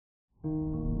Good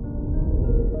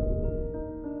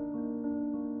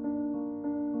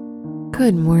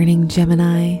morning,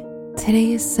 Gemini.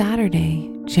 Today is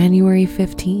Saturday, January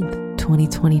 15th,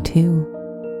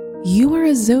 2022. You are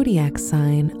a zodiac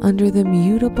sign under the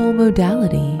mutable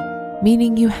modality,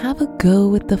 meaning you have a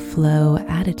go-with-the-flow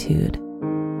attitude.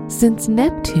 Since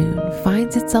Neptune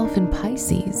finds itself in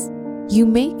Pisces, you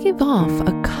may give off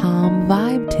a calm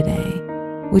vibe today,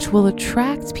 which will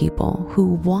attract people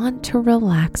who want to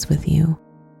relax with you.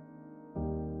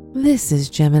 This is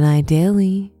Gemini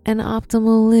Daily, an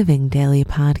optimal living daily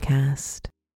podcast.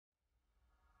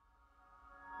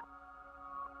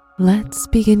 Let's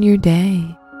begin your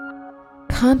day.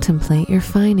 Contemplate your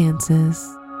finances.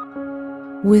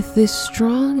 With this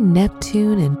strong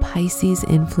Neptune and Pisces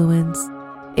influence,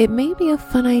 it may be a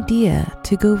fun idea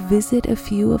to go visit a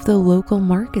few of the local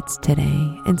markets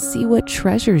today and see what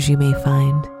treasures you may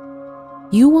find.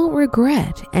 You won't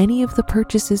regret any of the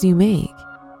purchases you make,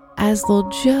 as they'll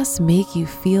just make you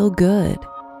feel good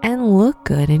and look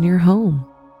good in your home.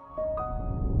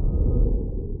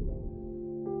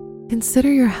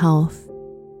 Consider your health.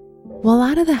 While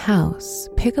out of the house,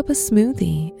 pick up a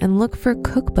smoothie and look for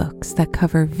cookbooks that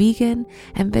cover vegan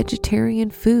and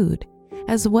vegetarian food,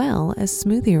 as well as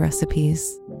smoothie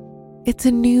recipes. It's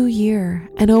a new year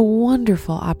and a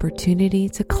wonderful opportunity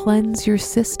to cleanse your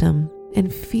system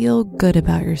and feel good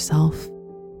about yourself.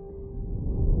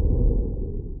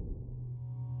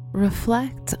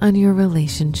 Reflect on your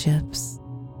relationships.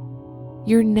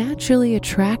 You're naturally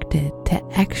attracted to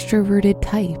extroverted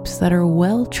types that are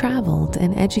well-traveled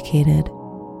and educated.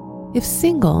 If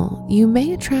single, you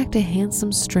may attract a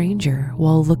handsome stranger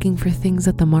while looking for things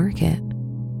at the market.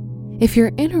 If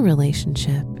you're in a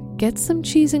relationship, get some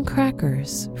cheese and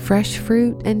crackers, fresh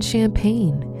fruit and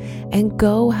champagne, and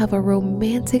go have a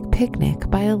romantic picnic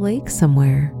by a lake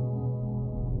somewhere.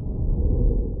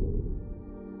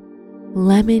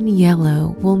 Lemon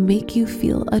yellow will make you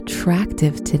feel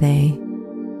attractive today.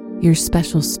 Your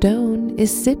special stone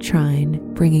is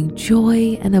Trine, bringing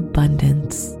joy and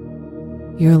abundance.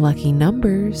 Your lucky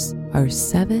numbers are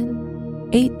 7,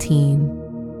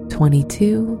 18,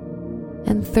 22,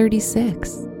 and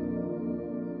 36.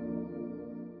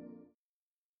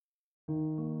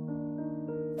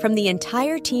 From the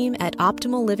entire team at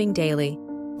Optimal Living Daily,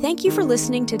 thank you for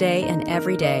listening today and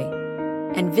every day.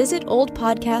 And visit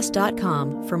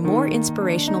oldpodcast.com for more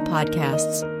inspirational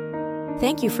podcasts.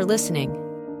 Thank you for listening.